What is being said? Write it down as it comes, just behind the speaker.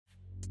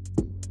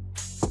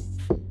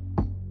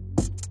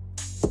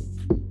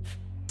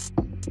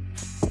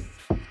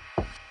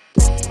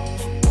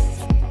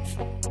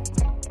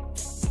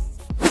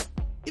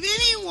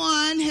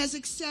has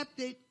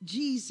accepted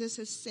Jesus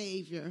as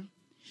Savior,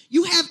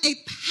 you have a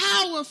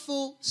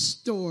powerful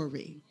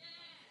story.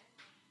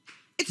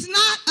 It's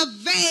not a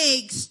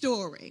vague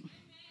story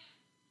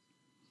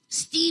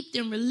steeped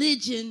in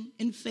religion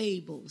and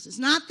fables. It's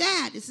not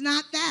that. It's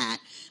not that.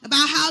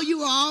 About how you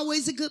were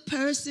always a good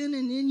person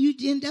and then you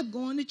end up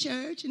going to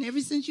church and ever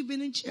since you've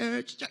been in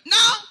church.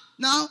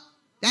 No,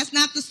 that's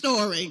not the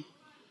story.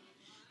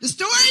 The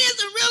story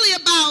isn't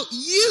really about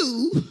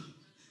you,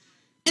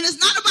 and it's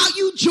not about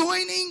you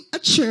joining a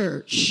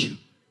church.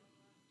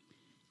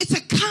 It's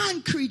a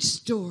concrete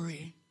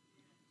story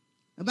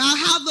about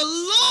how the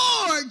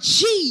Lord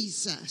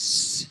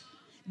Jesus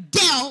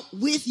dealt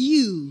with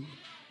you.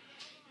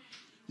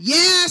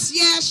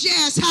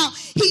 Yes. How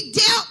he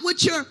dealt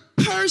with you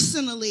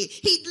personally.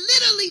 He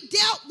literally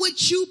dealt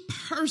with you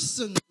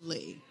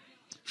personally.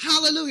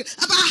 Hallelujah.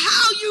 About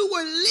how you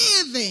were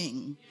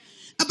living.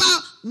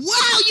 About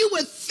how you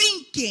were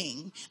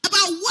thinking.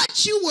 About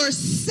what you were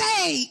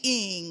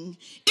saying.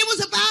 It was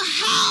about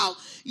how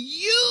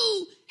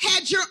you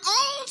had your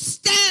own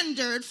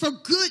standard for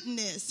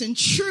goodness and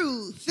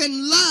truth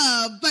and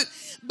love. But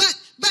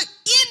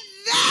in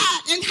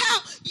that, and how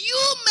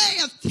you may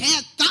have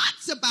had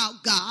thoughts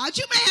about God,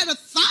 you may have had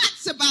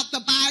thoughts about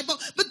the Bible,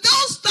 but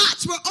those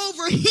thoughts were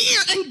over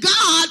here and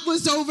God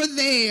was over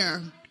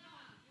there.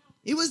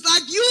 It was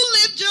like you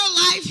lived your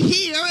life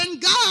here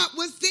and God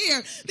was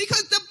there,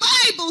 because the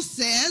Bible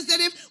says that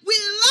if we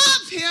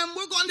love him,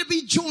 we're going to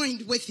be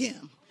joined with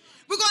him.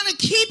 We're going to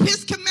keep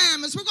his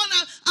commandments. We're going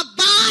to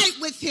abide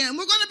with him.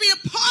 We're going to be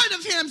a part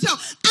of him. So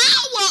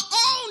our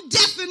own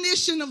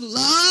definition of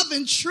love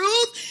and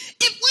truth,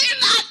 if we're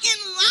not in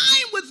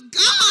line with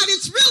God,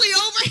 it's really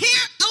over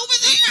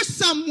there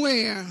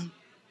somewhere.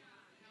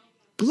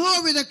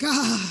 Glory to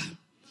God.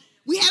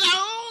 We had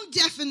our own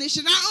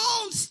definition,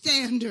 our own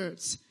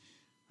standards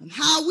on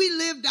how we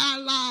lived our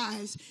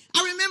lives.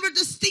 I remember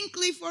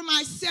distinctly for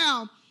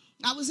myself,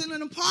 I was in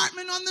an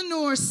apartment on the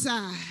north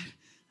side.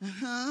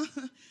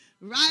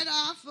 Right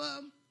off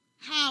of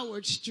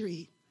Howard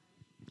Street.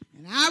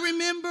 And I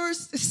remember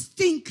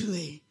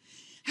distinctly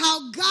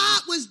how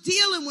God was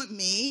dealing with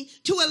me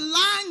to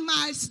align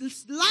my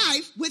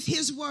life with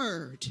his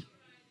word.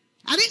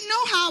 I didn't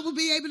know how I would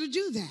be able to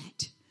do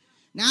that.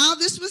 Now,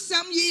 this was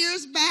some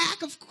years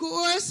back, of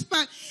course,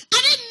 but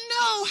I didn't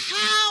know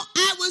how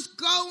I was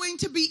going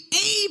to be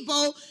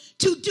able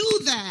to do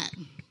that,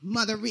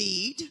 Mother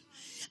Reed.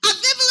 I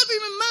vividly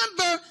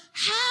remember,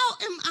 how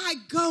am I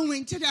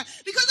going to that?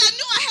 Because I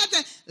knew I had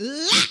to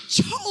latch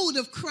hold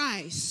of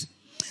Christ.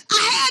 I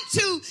had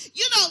to,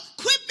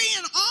 quit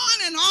being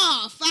on and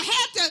off. I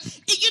had to,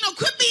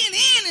 quit being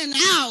in and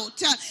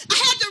out. I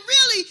had to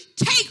really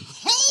take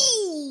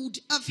hold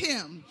of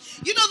him.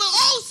 The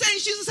old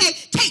saints used to say,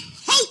 take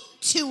hold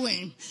to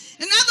him.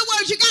 In other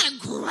words, you got to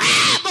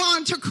grab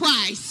onto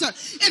Christ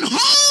and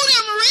hold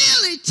him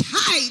really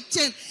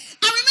tight. And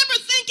I remember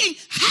thinking,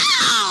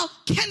 how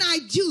can I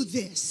do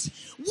this?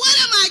 What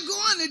am I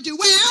going to do?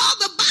 Well,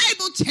 the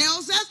Bible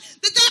tells us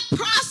that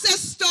process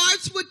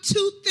starts with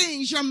two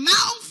things, your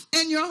mouth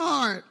and your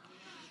heart.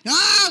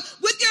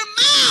 With your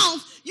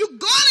mouth, you're going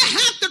to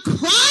have to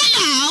cry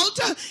out,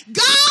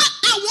 God,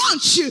 I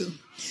want you.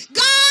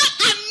 God,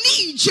 I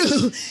need you.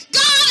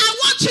 God, I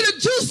want you to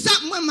do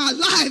something with my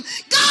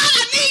life. God,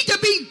 I need to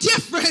be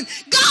different.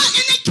 God,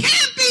 and it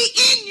can't be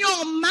in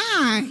your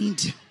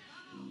mind.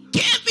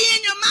 Can't be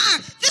in your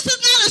mind. This is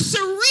not a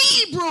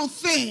cerebral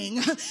thing.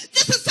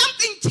 This is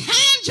something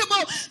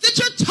tangible that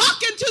you're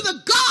talking to the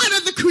God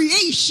of the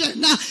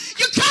creation.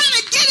 You're trying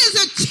to get his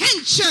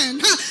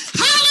attention.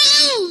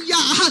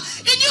 Hallelujah.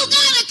 And you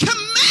got to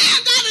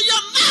command out of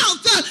your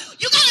mouth.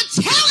 You got to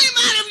tell him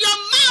out of your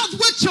mouth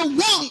what you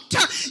want. You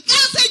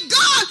got to say,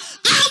 God,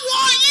 I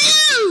want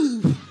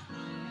you.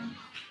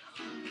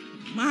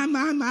 My.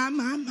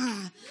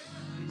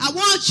 I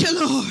want you,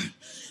 Lord.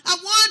 I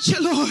want you,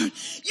 Lord.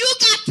 You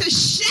got to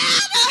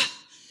shatter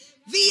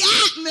the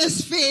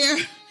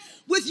atmosphere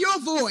with your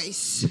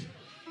voice.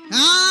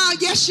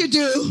 Yes, you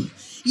do.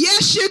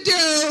 Yes, you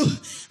do.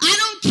 I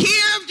don't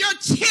care if you're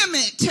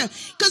timid,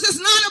 because it's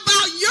not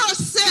about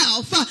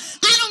yourself.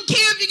 I don't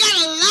care if you got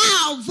a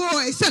loud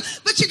voice,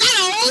 but you got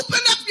to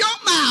open up your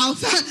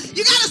mouth.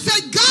 You got to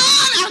say,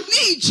 God, I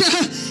need you.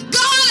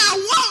 God, I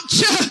want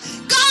you.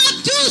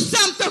 God, do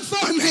something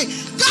for me.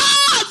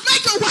 God,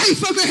 make a way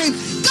for me.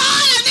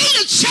 God, I need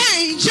a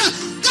change.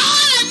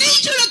 God, I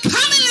need you to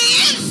come in the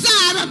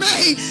inside of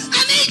me.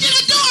 I need you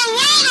to do a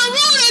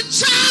rooted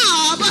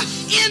job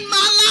in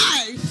my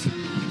life.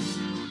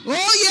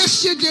 Oh,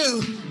 yes, you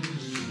do.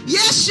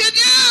 Yes, you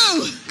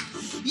do.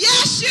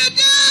 Yes, you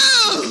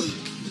do.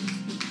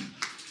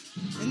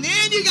 And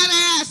then you got to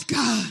ask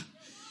God,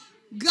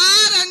 God,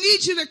 I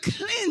need you to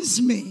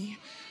cleanse me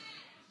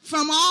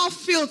from all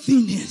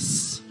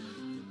filthiness.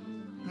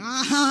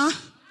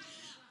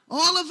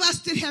 All of us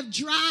that have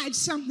dried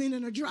something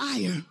in a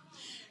dryer,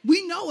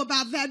 we know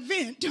about that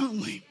vent,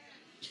 don't we?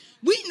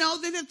 We know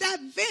that if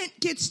that vent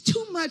gets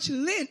too much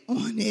lint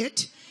on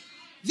it,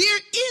 there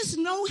is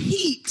no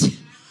heat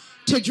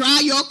to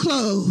dry your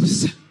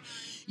clothes.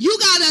 You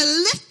got to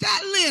lift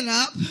that lint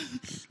up,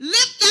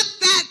 lift up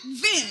that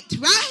vent,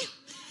 right?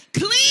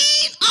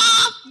 Clean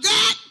off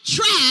that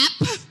trap,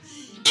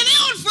 and in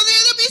order for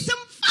there to be some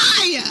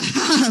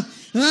fire.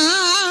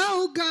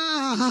 Oh,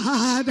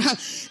 God.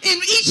 In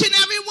each and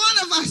every one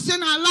of us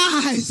in our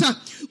lives,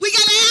 we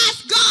got to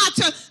ask God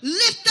to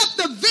lift up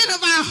the vent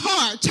of our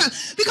heart,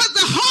 because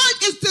the heart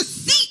is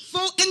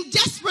deceitful and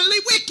desperately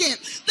wicked.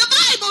 The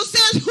Bible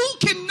says, who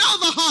can know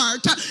the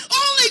heart?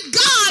 Only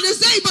God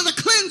is able to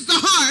cleanse the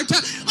heart.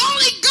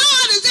 Only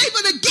God is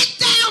able to get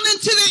down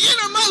into the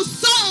innermost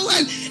soul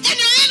and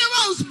your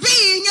innermost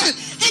being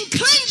and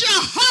cleanse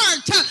your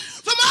heart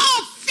from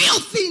all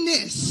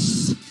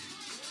filthiness.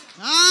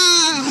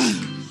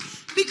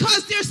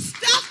 Because there's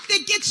stuff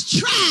that gets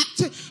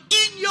trapped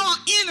in your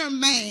inner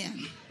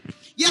man.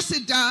 Yes,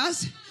 it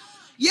does.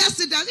 Yes,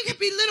 it does. It can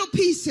be little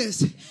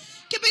pieces. It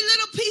can be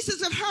little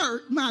pieces of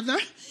hurt, mother.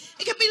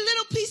 It can be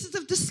little pieces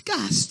of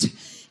disgust.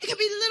 It can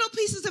be little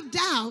pieces of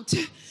doubt.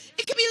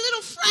 It can be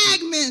little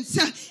fragments.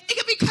 It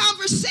can be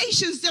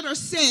conversations that are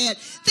said.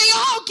 They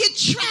all get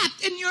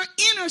trapped in your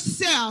inner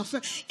self,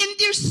 in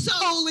your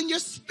soul, in your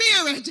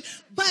spirit.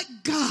 But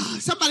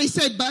God, somebody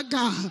said, but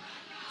God.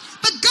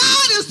 But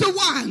God is the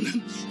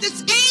one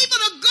that's able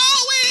to go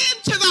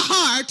into the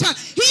heart.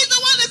 He's the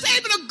one that's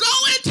able to go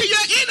into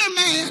your inner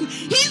man.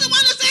 He's the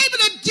one that's able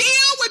to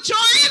deal with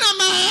your inner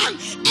man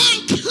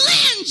and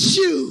cleanse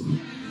you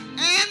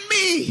and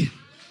me.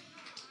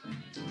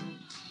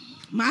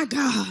 My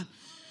God,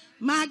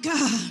 my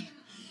God,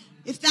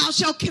 if thou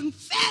shalt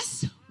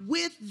confess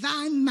with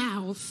thy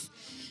mouth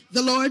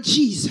the Lord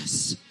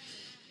Jesus.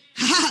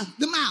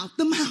 The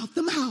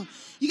mouth.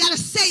 You got to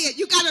say it.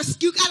 You got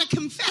to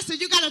confess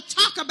it. You got to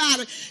talk about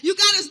it. You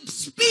got to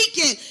speak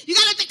it. You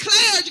got to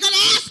declare it. You got to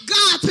ask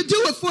God to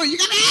do it for you. You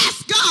got to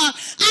ask God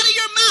out of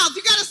your mouth.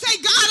 You got to say,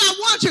 God, I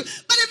want you.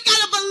 But you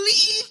got to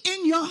believe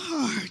in your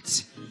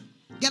heart.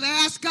 You got to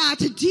ask God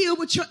to deal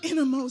with your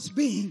innermost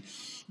being.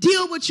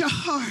 Deal with your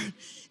heart.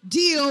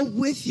 Deal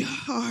with your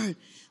heart.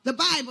 The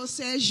Bible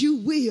says you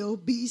will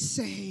be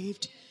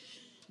saved.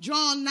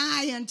 Draw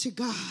nigh unto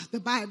God, the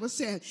Bible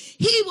says.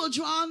 He will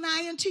draw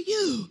nigh unto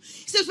you.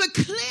 He says, but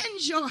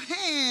cleanse your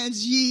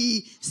hands,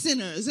 ye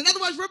sinners. In other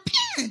words,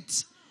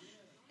 repent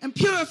and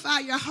purify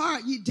your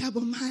heart, ye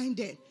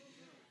double-minded.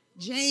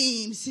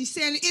 James, he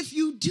said, if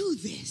you do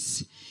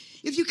this,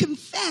 if you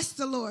confess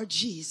the Lord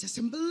Jesus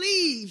and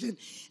believe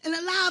and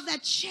allow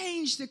that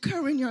change to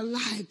occur in your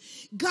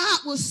life, God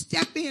will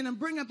step in and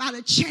bring about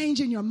a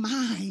change in your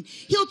mind.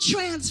 He'll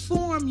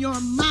transform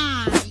your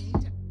mind.